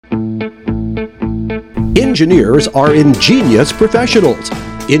Engineers are ingenious professionals.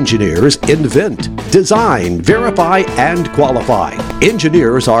 Engineers invent, design, verify, and qualify.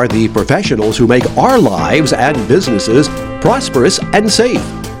 Engineers are the professionals who make our lives and businesses prosperous and safe.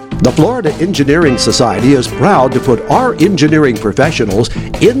 The Florida Engineering Society is proud to put our engineering professionals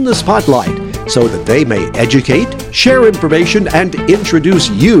in the spotlight so that they may educate, share information, and introduce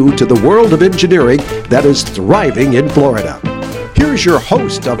you to the world of engineering that is thriving in Florida. Here's your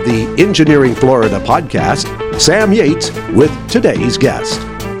host of the Engineering Florida podcast, Sam Yates, with today's guest.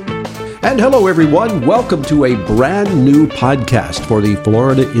 And hello, everyone. Welcome to a brand new podcast for the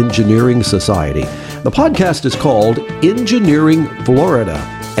Florida Engineering Society. The podcast is called Engineering Florida,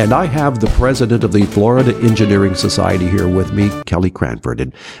 and I have the president of the Florida Engineering Society here with me, Kelly Cranford.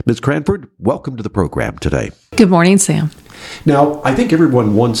 And Ms. Cranford, welcome to the program today. Good morning, Sam. Now, I think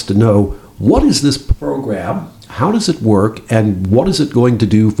everyone wants to know, what is this program? How does it work, and what is it going to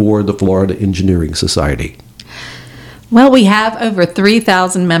do for the Florida Engineering Society? Well, we have over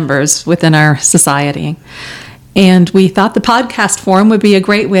 3,000 members within our society, and we thought the podcast forum would be a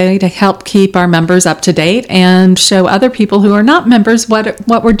great way to help keep our members up to date and show other people who are not members what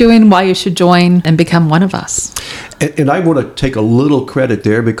we're doing, why you should join and become one of us. And I want to take a little credit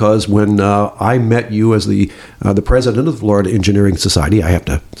there because when I met you as the president of the Florida Engineering Society, I have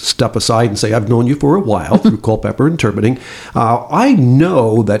to step aside and say I've known you for a while through Culpeper and Terpening. I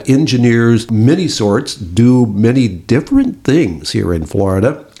know that engineers, many sorts, do many different things here in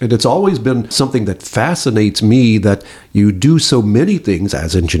Florida. And it's always been something that fascinates me that you do so many things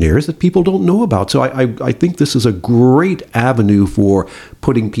as engineers that people don't know about. So I think this is a great avenue for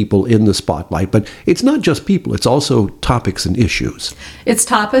putting people in the spotlight. But it's not just people, it's also topics and issues. It's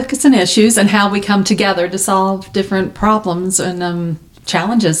topics and issues and how we come together to solve different problems and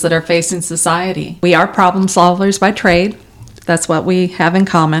challenges that are facing society. We are problem solvers by trade. That's what we have in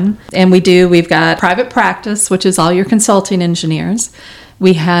common. And we've got private practice, which is all your consulting engineers.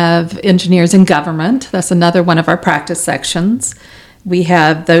 We have engineers in government. That's another one of our practice sections. We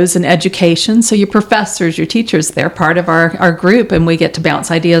have those in education. So your professors, your teachers, they're part of our group, and we get to bounce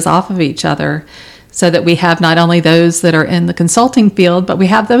ideas off of each other so that we have not only those that are in the consulting field, but we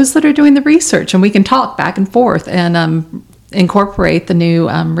have those that are doing the research, and we can talk back and forth and incorporate the new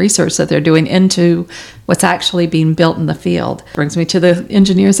research that they're doing into what's actually being built in the field. Brings me to the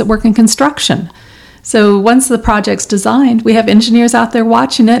engineers that work in construction. So once the project's designed, we have engineers out there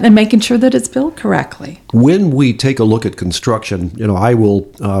watching it and making sure that it's built correctly. When we take a look at construction, I will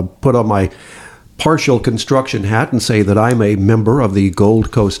put on my partial construction hat and say that I'm a member of the Gold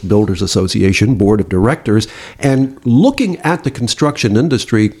Coast Builders Association Board of Directors. And looking at the construction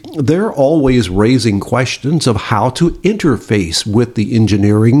industry, they're always raising questions of how to interface with the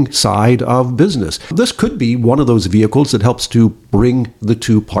engineering side of business. This could be one of those vehicles that helps to bring the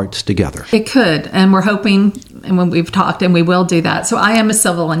two parts together. It could, and we're hoping, and when we've talked, and we will do that. So I am a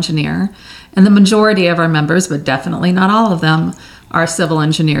civil engineer, and the majority of our members, but definitely not all of them, are civil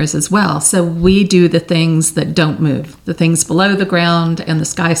engineers as well. So we do the things that don't move, the things below the ground and the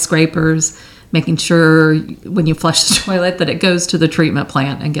skyscrapers, making sure when you flush the toilet that it goes to the treatment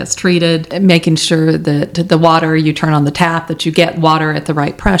plant and gets treated, and making sure that the water, you turn on the tap, that you get water at the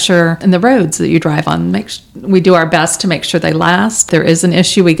right pressure, and the roads that you drive on. We do our best to make sure they last. There is an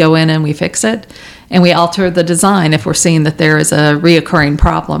issue, we go in and we fix it, and we alter the design if we're seeing that there is a reoccurring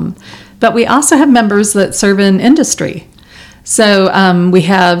problem. But we also have members that serve in industry. So we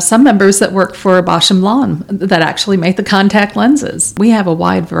have some members that work for Bosch & Blanc that actually make the contact lenses. We have a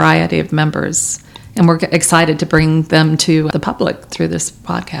wide variety of members, and we're excited to bring them to the public through this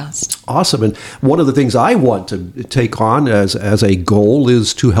podcast. Awesome. And one of the things I want to take on as a goal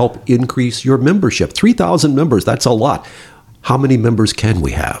is to help increase your membership. 3,000 members, that's a lot. How many members can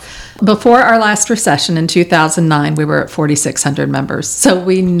we have? Before our last recession in 2009, we were at 4,600 members. So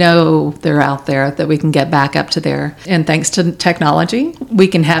we know they're out there, that we can get back up to there. And thanks to technology, we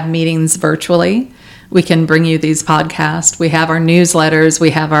can have meetings virtually. We can bring you these podcasts. We have our newsletters. We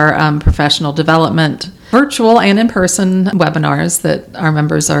have our professional development, virtual and in-person webinars that our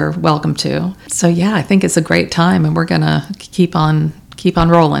members are welcome to. So yeah, I think it's a great time, and we're going to keep on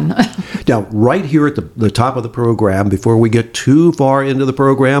rolling. Now, right here at the top of the program, before we get too far into the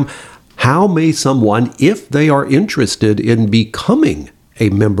program, how may someone, if they are interested in becoming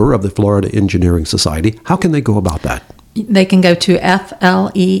a member of the Florida Engineering Society, how can they go about that? They can go to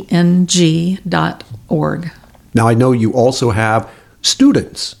fleng.org. Now, I know you also have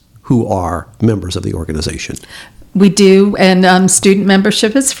students who are members of the organization. We do, and student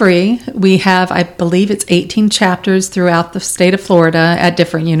membership is free. We have, I believe it's 18 chapters throughout the state of Florida at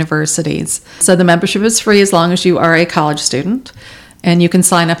different universities. So the membership is free as long as you are a college student. And you can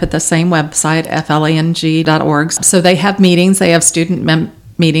sign up at the same website, flang.org. So they have meetings. They have student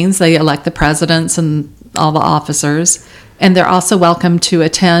meetings. They elect the presidents and all the officers. And they're also welcome to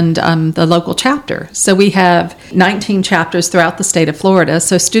attend the local chapter. So we have 19 chapters throughout the state of Florida.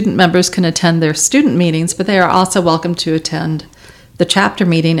 So student members can attend their student meetings, but they are also welcome to attend the chapter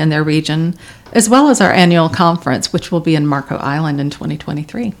meeting in their region, as well as our annual conference, which will be in Marco Island in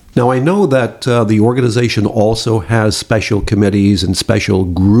 2023. Now, I know that the organization also has special committees and special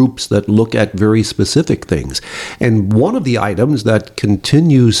groups that look at very specific things. And one of the items that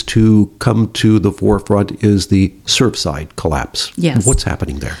continues to come to the forefront is the Surfside collapse. Yes. What's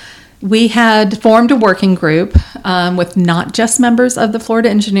happening there? We had formed a working group with not just members of the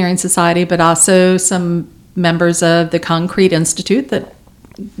Florida Engineering Society, but also some members of the Concrete Institute that,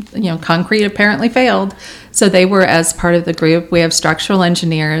 concrete apparently failed. So they were as part of the group. We have structural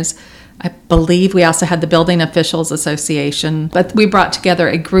engineers. I believe we also had the Building Officials Association. But we brought together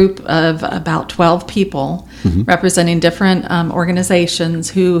a group of about 12 people representing different organizations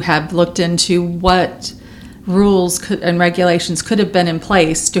who have looked into what rules and regulations could have been in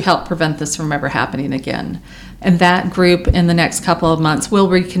place to help prevent this from ever happening again. And that group in the next couple of months will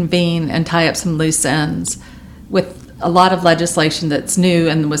reconvene and tie up some loose ends with a lot of legislation that's new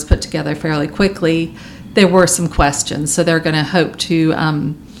and was put together fairly quickly. There were some questions, so they're going to hope to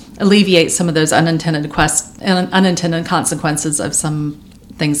alleviate some of those unintended consequences of some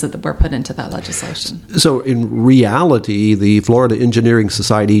things that were put into that legislation. So in reality, the Florida Engineering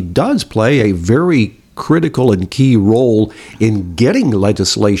Society does play a very critical and key role in getting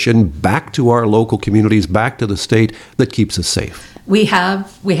legislation back to our local communities, back to the state, that keeps us safe. We have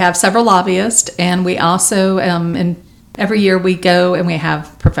several lobbyists, and we also, every year we go and we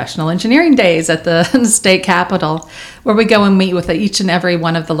have professional engineering days at the state capitol, where we go and meet with each and every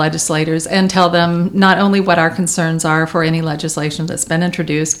one of the legislators and tell them not only what our concerns are for any legislation that's been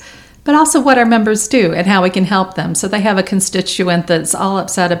introduced, but also what our members do and how we can help them. So they have a constituent that's all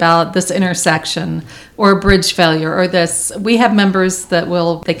upset about this intersection or a bridge failure or this. We have members that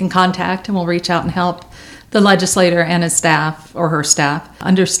they can contact and will reach out and help the legislator and his staff or her staff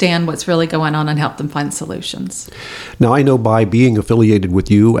understand what's really going on and help them find solutions. Now, I know by being affiliated with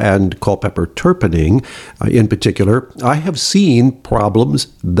you and Culpeper Turpinning in particular, I have seen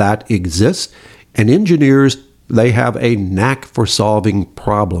problems that exist, and engineers, they have a knack for solving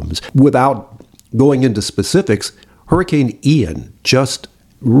problems. Without going into specifics, Hurricane Ian just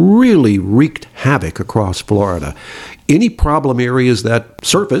really wreaked havoc across Florida. Any problem areas that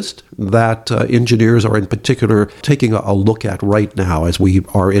surfaced that engineers are in particular taking a look at right now as we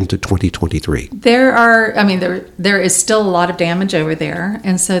are into 2023? There is still a lot of damage over there.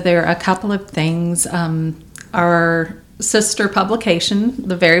 And so there are a couple of things. Our sister publication,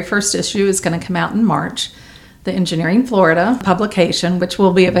 the very first issue, is going to come out in March. The Engineering Florida publication, which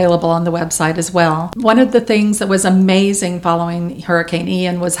will be available on the website as well. One of the things that was amazing following Hurricane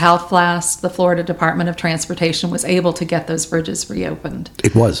Ian was how fast the Florida Department of Transportation was able to get those bridges reopened.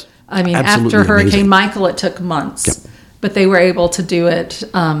 It was. Absolutely after Hurricane amazing. Michael, it took months, yep. But they were able to do it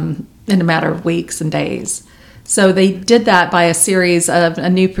in a matter of weeks and days. So they did that by a series of a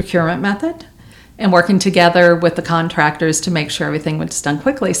new procurement method and working together with the contractors to make sure everything was done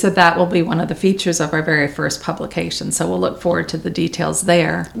quickly. So that will be one of the features of our very first publication. So we'll look forward to the details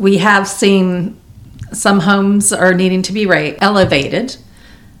there. We have seen some homes are needing to be elevated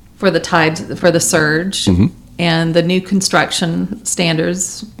for the surge. Mm-hmm. And the new construction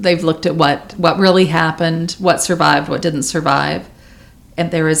standards, they've looked at what really happened, what survived, what didn't survive. And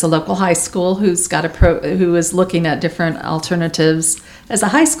there is a local high school who is looking at different alternatives as a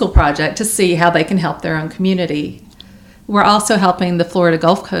high school project to see how they can help their own community. We're also helping the Florida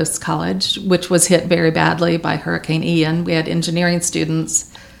Gulf Coast College, which was hit very badly by Hurricane Ian. We had engineering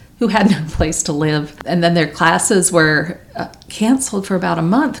students who had no place to live. And then their classes were canceled for about a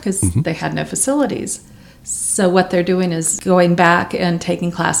month because mm-hmm. they had no facilities. So what they're doing is going back and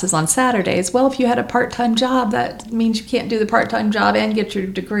taking classes on Saturdays. Well, if you had a part-time job, that means you can't do the part-time job and get your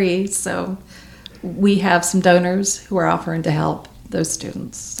degree. So we have some donors who are offering to help those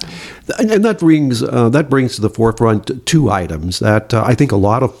students. So. And that brings to the forefront two items that I think a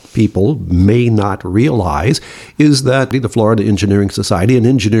lot of people may not realize, is that the Florida Engineering Society and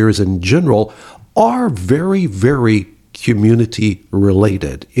engineers in general are very, very community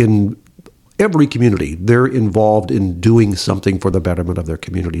related. In every community, they're involved in doing something for the betterment of their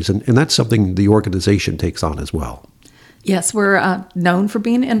communities. And that's something the organization takes on as well. Yes, we're known for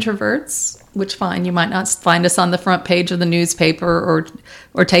being introverts, which fine. You might not find us on the front page of the newspaper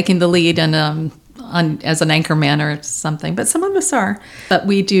or taking the lead as an anchorman or something, but some of us are. But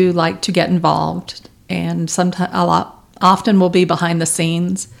we do like to get involved, and sometimes often will be behind the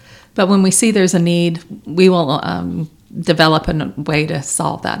scenes. But when we see there's a need, we will develop a way to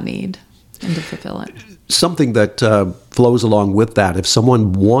solve that need and to fulfill it. Something that flows along with that, if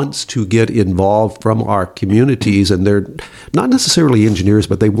someone wants to get involved from our communities, and they're not necessarily engineers,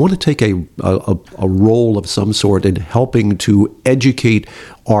 but they want to take a role of some sort in helping to educate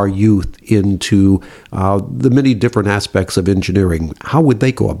our youth into the many different aspects of engineering, how would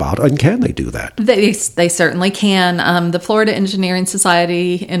they go about it, and can they do that? They certainly can. The Florida Engineering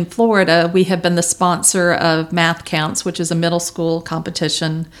Society in Florida, we have been the sponsor of Math Counts, which is a middle school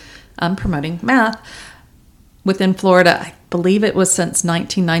competition promoting math within Florida. I believe it was since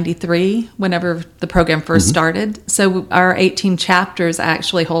 1993, whenever the program first started. So our 18 chapters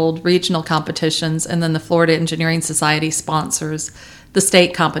actually hold regional competitions, and then the Florida Engineering Society sponsors the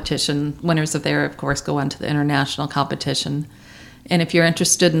state competition. Winners of there, of course, go on to the international competition. And if you're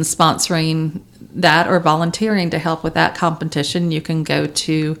interested in sponsoring that or volunteering to help with that competition, you can go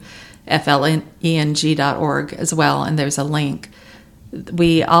to fleng.org as well, and there's a link.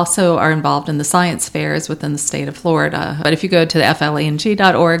 We also are involved in the science fairs within the state of Florida. But if you go to the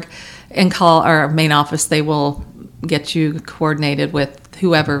fleng.org and call our main office, they will get you coordinated with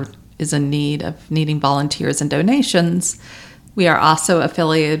whoever is in need of needing volunteers and donations. We are also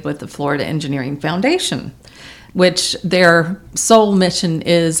affiliated with the Florida Engineering Foundation, which their sole mission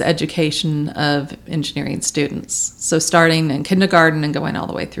is education of engineering students. So starting in kindergarten and going all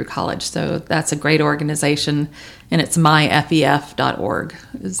the way through college. So that's a great organization, and it's myfef.org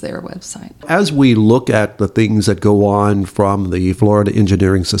is their website. As we look at the things that go on from the Florida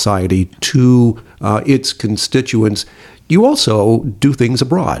Engineering Society to its constituents, you also do things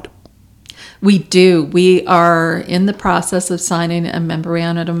abroad. We do. We are in the process of signing a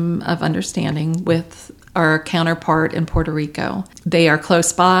memorandum of understanding with our counterpart in Puerto Rico. They are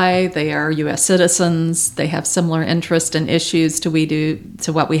close by. They are U.S. citizens. They have similar interest and issues to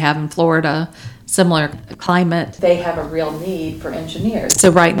what we have in Florida, similar climate. They have a real need for engineers.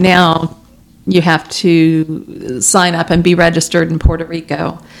 So right now, you have to sign up and be registered in Puerto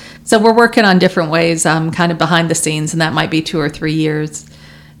Rico. So we're working on different ways, kind of behind the scenes, and that might be 2 or 3 years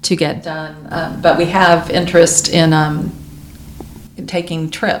to get done. But we have interest in taking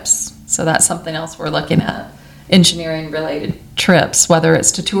trips. So that's something else we're looking at, engineering-related trips, whether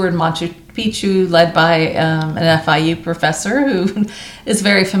it's to tour Machu Picchu led by an FIU professor who is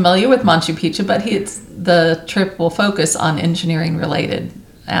very familiar with Machu Picchu, but the trip will focus on engineering-related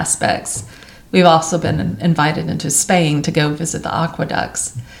aspects. We've also been invited into Spain to go visit the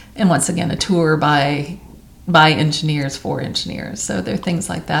aqueducts, and once again, a tour by engineers for engineers. So there are things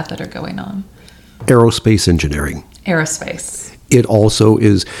like that are going on. Aerospace engineering. Aerospace. It also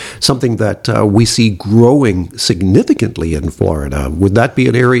is something that we see growing significantly in Florida. Would that be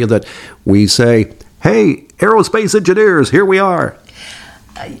an area that we say, hey, aerospace engineers, here we are?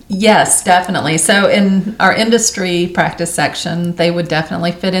 Yes, definitely. So in our industry practice section, they would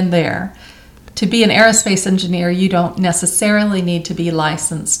definitely fit in there. To be an aerospace engineer, you don't necessarily need to be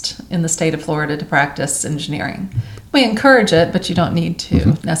licensed in the state of Florida to practice engineering. We encourage it, but you don't need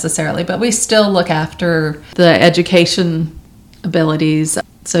to necessarily. But we still look after the education abilities.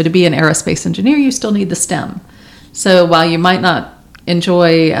 So to be an aerospace engineer, you still need the STEM. So while you might not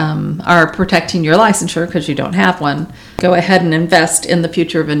enjoy our protecting your licensure because you don't have one, go ahead and invest in the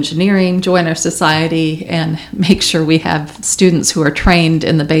future of engineering, join our society, and make sure we have students who are trained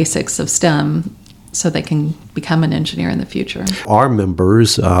in the basics of STEM so they can become an engineer in the future. Our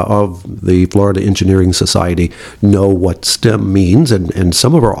members of the Florida Engineering Society know what STEM means, and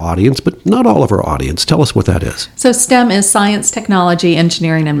some of our audience, but not all of our audience. Tell us what that is. So STEM is science, technology,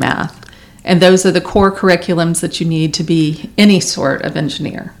 engineering, and math. And those are the core curriculums that you need to be any sort of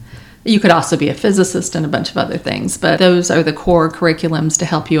engineer. You could also be a physicist and a bunch of other things, but those are the core curriculums to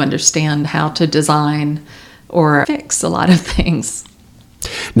help you understand how to design or fix a lot of things.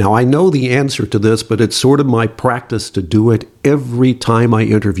 Now, I know the answer to this, but it's sort of my practice to do it every time I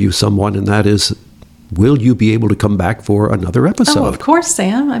interview someone, and that is, will you be able to come back for another episode? Oh, of course,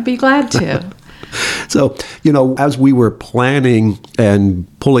 Sam. I'd be glad to. So, as we were planning and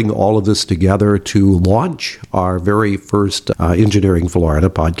pulling all of this together to launch our very first Engineering Florida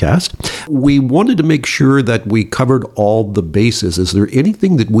podcast, we wanted to make sure that we covered all the bases. Is there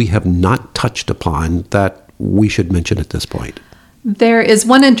anything that we have not touched upon that we should mention at this point? There is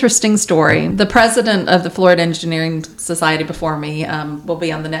one interesting story. The president of the Florida Engineering Society before me will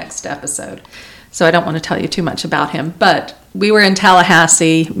be on the next episode. So I don't want to tell you too much about him. But we were in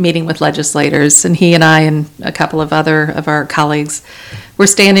Tallahassee meeting with legislators, and he and I and a couple of other of our colleagues were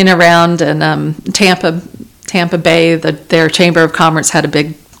standing around in Tampa Bay. Their Chamber of Commerce had a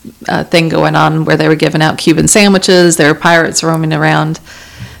big thing going on where they were giving out Cuban sandwiches. There were pirates roaming around.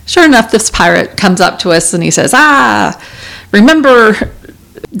 Sure enough, this pirate comes up to us and he says, remember,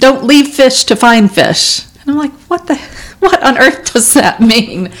 don't leave fish to find fish. And I'm like, what on earth does that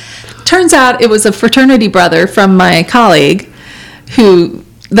mean? Turns out it was a fraternity brother from my colleague who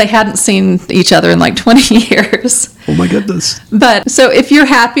they hadn't seen each other in like 20 years. Oh my goodness. But so if you're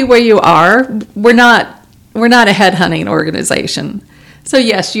happy where you are, we're not a headhunting organization. So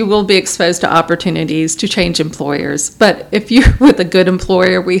yes, you will be exposed to opportunities to change employers. But if you're with a good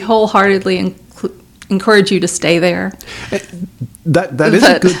employer, we wholeheartedly encourage you to stay there. That is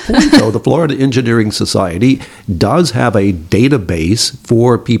a good point, though. The Florida Engineering Society does have a database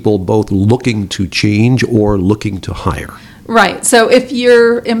for people both looking to change or looking to hire. Right. So if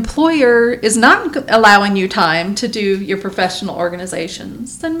your employer is not allowing you time to do your professional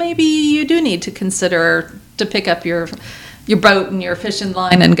organizations, then maybe you do need to consider to pick up your boat and your fishing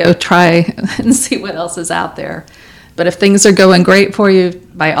line and go try and see what else is out there. But if things are going great for you,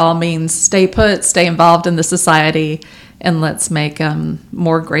 by all means, stay put, stay involved in the society, and let's make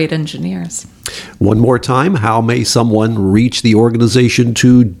more great engineers. One more time, how may someone reach the organization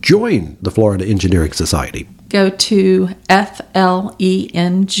to join the Florida Engineering Society? Go to fleng.org.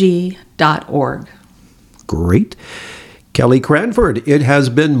 Great. Kelly Cranford, it has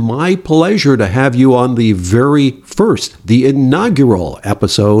been my pleasure to have you on the very first, the inaugural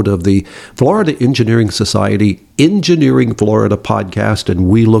episode of the Florida Engineering Society Engineering Florida podcast, and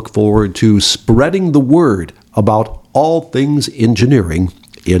we look forward to spreading the word about all things engineering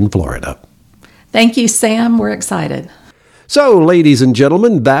in Florida. Thank you, Sam. We're excited. So, ladies and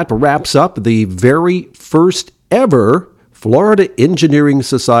gentlemen, that wraps up the very first ever Florida Engineering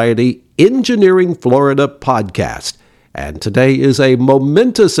Society Engineering Florida podcast. And today is a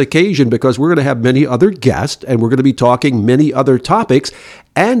momentous occasion because we're going to have many other guests and we're going to be talking many other topics,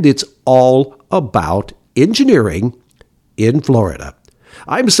 and it's all about engineering in Florida.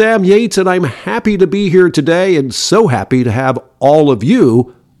 I'm Sam Yates, and I'm happy to be here today and so happy to have all of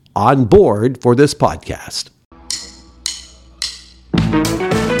you on board for this podcast.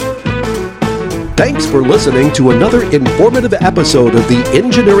 Thanks for listening to another informative episode of the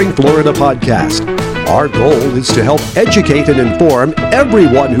Engineering Florida podcast. Our goal is to help educate and inform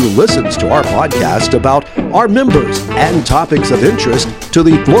everyone who listens to our podcast about our members and topics of interest to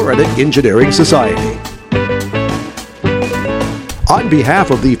the Florida Engineering Society. On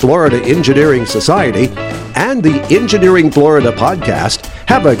behalf of the Florida Engineering Society and the Engineering Florida podcast,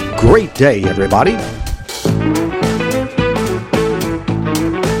 have a great day, everybody.